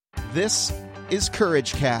This is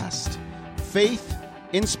Courage Cast. Faith,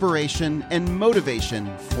 inspiration, and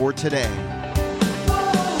motivation for today.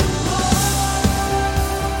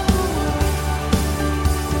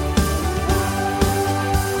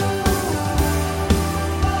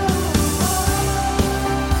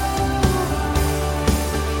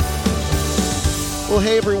 Well,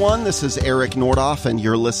 hey everyone, this is Eric Nordoff, and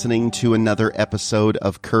you're listening to another episode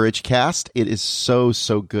of Courage Cast. It is so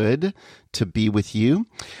good to be with you.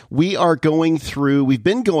 We've been going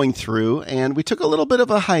through, and we took a little bit of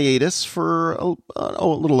a hiatus for a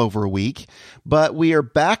little over a week, but we are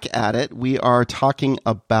back at it. We are talking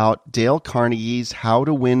about Dale Carnegie's How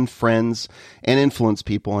to Win Friends and Influence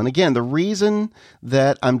People. And again, the reason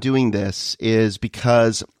that I'm doing this is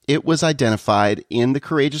because it was identified in the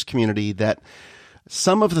courageous community that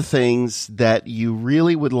some of the things that you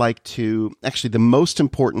really would like to, actually the most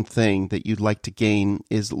important thing that you'd like to gain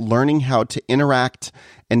is learning how to interact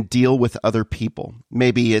and deal with other people.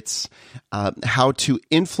 Maybe it's how to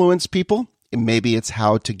influence people. Maybe it's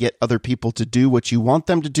how to get other people to do what you want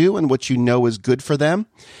them to do and what you know is good for them,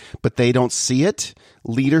 but they don't see it.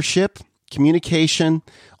 Leadership, communication,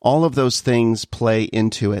 all of those things play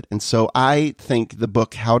into it. And so I think the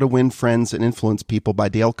book, How to Win Friends and Influence People by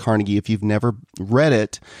Dale Carnegie, if you've never read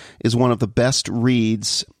it, is one of the best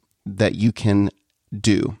reads that you can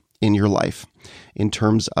do in your life in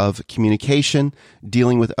terms of communication,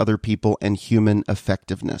 dealing with other people, and human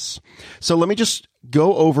effectiveness. So let me just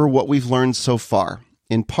go over what we've learned so far.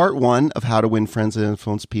 In part one of How to Win Friends and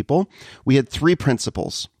Influence People, we had 3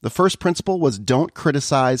 principles. The first principle was don't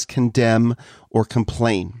criticize, condemn, or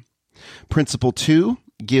complain. Principle 2,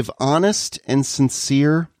 give honest and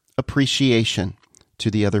sincere appreciation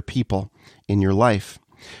to the other people in your life.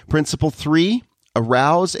 Principle 3,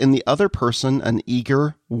 arouse in the other person an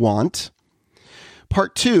eager want.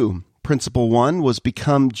 Part 2, principle 1 was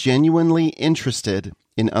become genuinely interested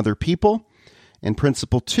in other people. And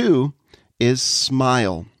principle 2 is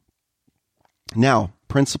smile. Now,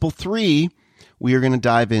 principle 3, we are going to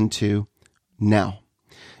dive into now.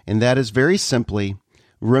 And that is very simply,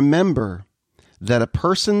 remember that a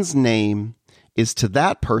person's name is to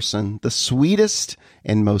that person the sweetest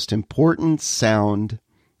and most important sound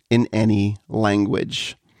in any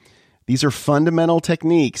language. These are fundamental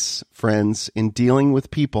techniques, friends, in dealing with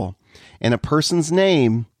people. And a person's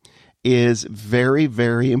name is very,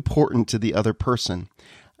 very important to the other person.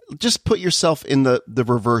 Just put yourself in the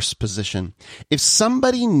reverse position. If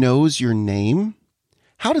somebody knows your name,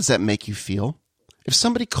 how does that make you feel? If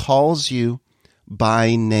somebody calls you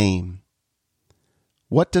by name,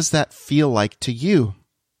 what does that feel like to you?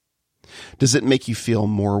 Does it make you feel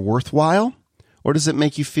more worthwhile, or does it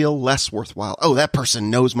make you feel less worthwhile? Oh, that person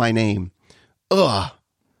knows my name. Ugh,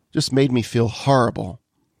 just made me feel horrible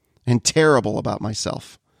and terrible about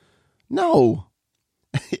myself. No,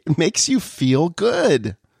 it makes you feel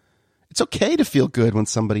good. It's okay to feel good when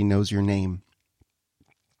somebody knows your name.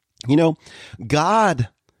 You know, God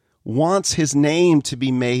wants his name to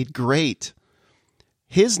be made great.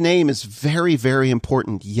 His name is very, very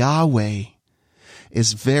important. Yahweh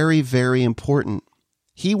is very, very important.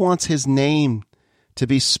 He wants his name to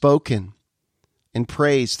be spoken and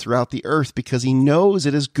praised throughout the earth because he knows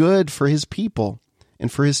it is good for his people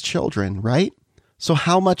and for his children, right? So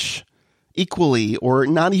how much equally, or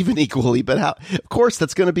not even equally, but how, of course,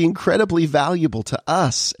 that's going to be incredibly valuable to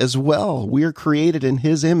us as well. We are created in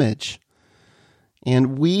his image,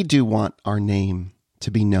 and we do want our name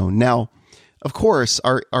to be known. Now, of course,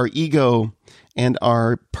 our ego and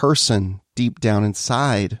our person deep down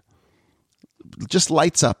inside just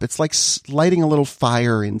lights up. It's like lighting a little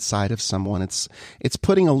fire inside of someone. It's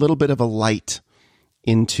putting a little bit of a light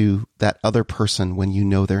into that other person when you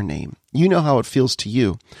know their name. You know how it feels to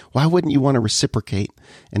you. Why wouldn't you want to reciprocate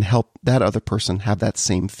and help that other person have that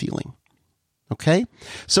same feeling? Okay?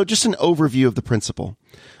 So just an overview of the principle.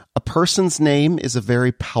 A person's name is a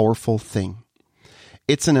very powerful thing.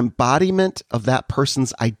 It's an embodiment of that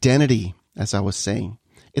person's identity, as I was saying.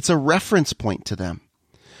 It's a reference point to them.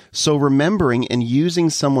 So remembering and using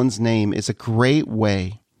someone's name is a great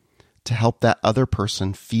way to help that other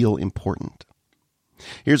person feel important.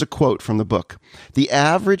 Here's a quote from the book. The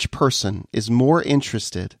average person is more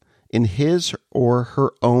interested in his or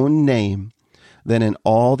her own name than in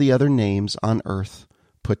all the other names on earth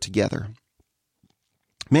put together.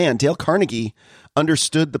 Man, Dale Carnegie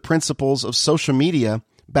understood the principles of social media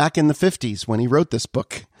back in the 50s when he wrote this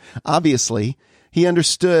book. Obviously, he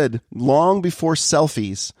understood long before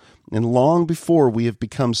selfies and long before we have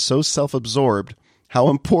become so self-absorbed how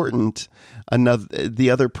important the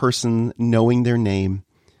other person knowing their name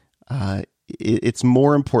it's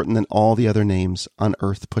more important than all the other names on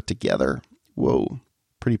earth put together. Whoa,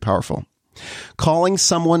 pretty powerful. Calling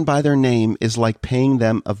someone by their name is like paying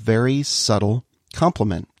them a very subtle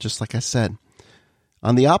compliment, just like I said.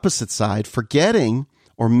 On the opposite side, forgetting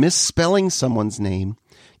or misspelling someone's name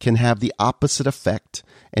can have the opposite effect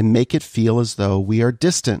and make it feel as though we are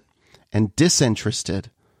distant and disinterested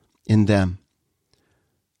in them.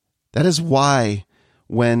 That is why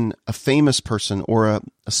when a famous person or a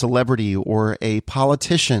celebrity or a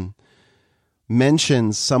politician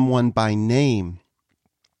mentions someone by name,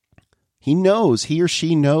 he or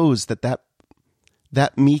she knows that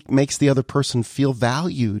makes the other person feel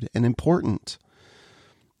valued and important.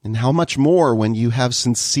 And how much more when you have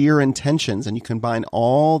sincere intentions and you combine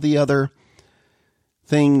all the other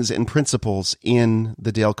things and principles in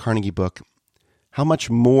the Dale Carnegie book, how much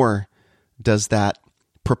more does that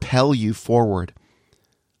propel you forward?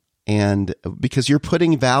 And because you're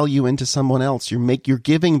putting value into someone else, you're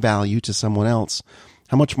giving value to someone else.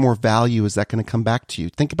 How much more value is that going to come back to you?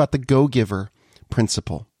 Think about the go-giver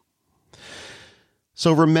principle.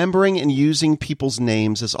 So remembering and using people's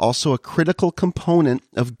names is also a critical component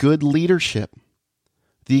of good leadership.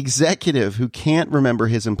 The executive who can't remember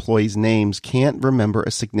his employees' names can't remember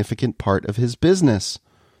a significant part of his business.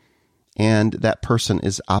 And that person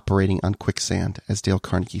is operating on quicksand, as Dale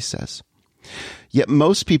Carnegie says. Yet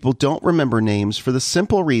most people don't remember names for the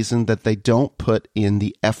simple reason that they don't put in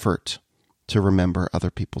the effort to remember other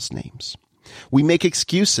people's names. We make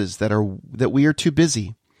excuses that we are too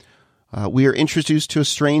busy. We are introduced to a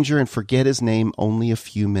stranger and forget his name only a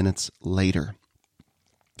few minutes later.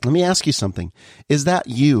 Let me ask you something. Is that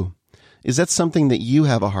you? Is that something that you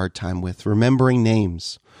have a hard time with, remembering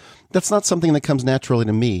names? That's not something that comes naturally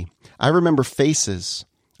to me. I remember faces.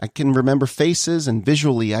 I can remember faces, and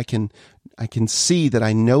visually I can see that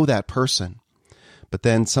I know that person. But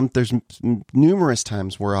then there's numerous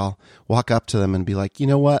times where I'll walk up to them and be like, you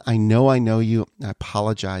know what? I know you. I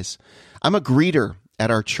apologize. I'm a greeter at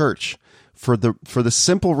our church for the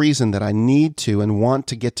simple reason that I need to and want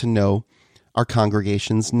to get to know our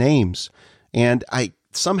congregation's names. And I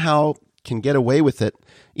somehow can get away with it,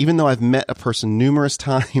 even though I've met a person numerous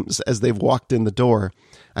times as they've walked in the door.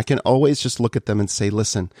 I can always just look at them and say,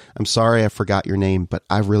 listen, I'm sorry I forgot your name, but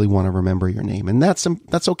I really want to remember your name. And that's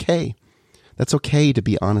okay. That's okay to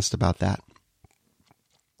be honest about that.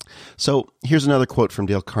 So here's another quote from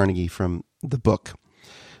Dale Carnegie from the book.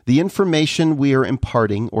 The information we are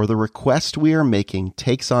imparting or the request we are making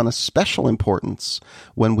takes on a special importance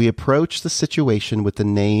when we approach the situation with the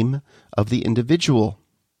name of the individual.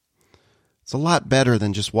 It's a lot better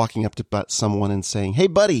than just walking up to someone and saying, hey,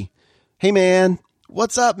 buddy, hey, man,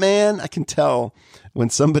 what's up, man? I can tell when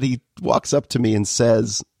somebody walks up to me and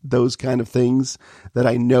says those kind of things that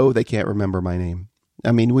I know they can't remember my name.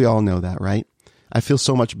 I mean, we all know that, right? I feel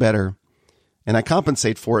so much better. And I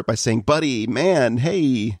compensate for it by saying, buddy, man,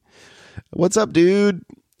 hey, what's up, dude?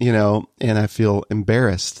 And I feel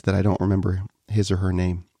embarrassed that I don't remember his or her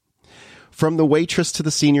name. From the waitress to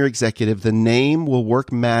the senior executive, the name will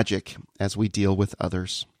work magic as we deal with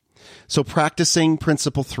others. So practicing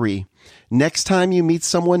principle 3, next time you meet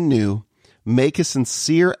someone new, make a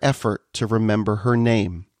sincere effort to remember her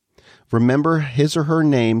name. Remember his or her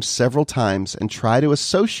name several times and try to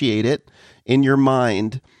associate it in your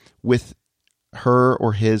mind with her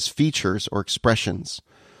or his features or expressions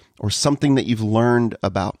or something that you've learned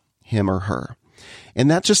about him or her. And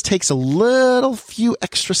that just takes a few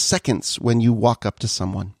extra seconds when you walk up to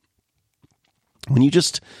someone. When you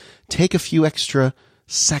just take a few extra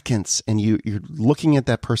seconds and you're looking at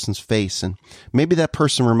that person's face, and maybe that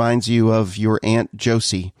person reminds you of your Aunt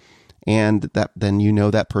Josie, and then you know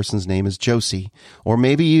that person's name is Josie. Or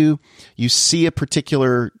maybe you see a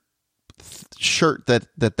particular shirt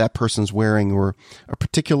that person's wearing, or a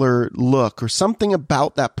particular look, or something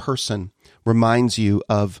about that person reminds you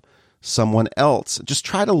of someone else. Just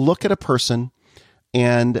try to look at a person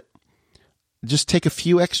and just take a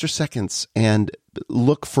few extra seconds and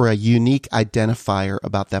look for a unique identifier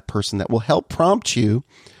about that person that will help prompt you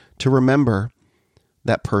to remember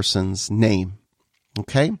that person's name.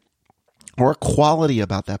 Okay? Or a quality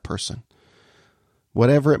about that person.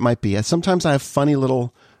 Whatever it might be. Sometimes I have funny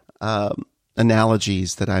little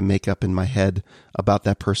analogies that I make up in my head about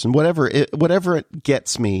that person. Whatever it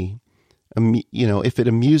gets me, if it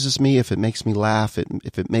amuses me, if it makes me laugh,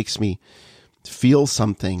 if it makes me feel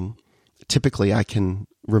something, typically I can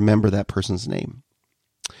remember that person's name.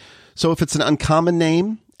 So if it's an uncommon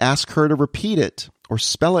name, ask her to repeat it or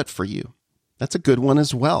spell it for you. That's a good one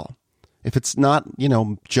as well. If it's not,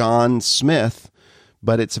 John Smith,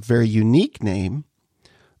 but it's a very unique name,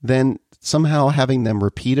 then somehow having them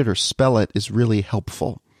repeat it or spell it is really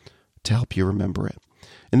helpful to help you remember it.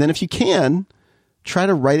 And then if you can, try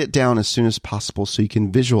to write it down as soon as possible so you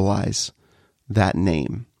can visualize that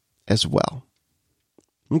name as well.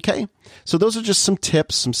 Okay? So those are just some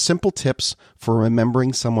tips, some simple tips for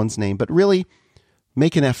remembering someone's name, but really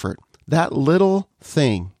make an effort. That little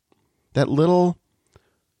thing, that little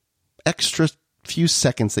extra few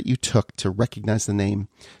seconds that you took to recognize the name,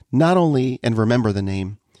 not only and remember the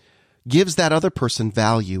name, gives that other person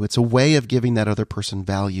value. It's a way of giving that other person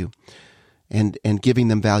value and giving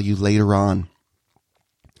them value later on.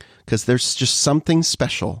 Because there's just something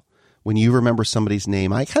special when you remember somebody's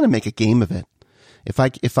name. I kind of make a game of it.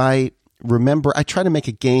 If I remember, I try to make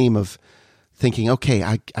a game of thinking, okay,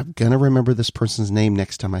 I'm going to remember this person's name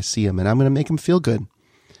next time I see him, and I'm going to make him feel good.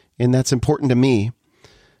 And that's important to me.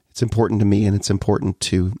 It's important to me, and it's important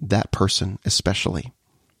to that person especially,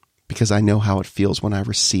 because I know how it feels when I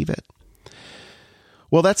receive it.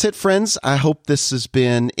 Well, that's it, friends. I hope this has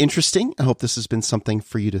been interesting. I hope this has been something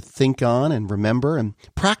for you to think on and remember and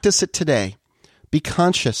practice it today. Be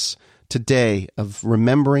conscious today of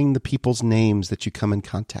remembering the people's names that you come in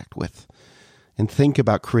contact with, and think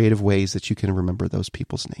about creative ways that you can remember those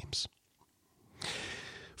people's names.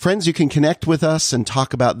 Friends, you can connect with us and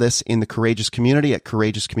talk about this in the Courageous Community at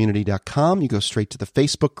courageouscommunity.com. You go straight to the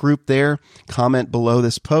Facebook group there, comment below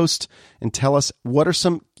this post, and tell us what are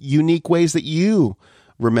some unique ways that you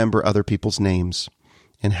remember other people's names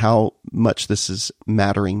and how much this is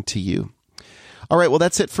mattering to you. All right, well,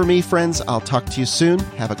 that's it for me, friends. I'll talk to you soon.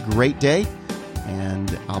 Have a great day,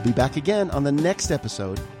 and I'll be back again on the next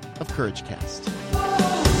episode of Courage Cast.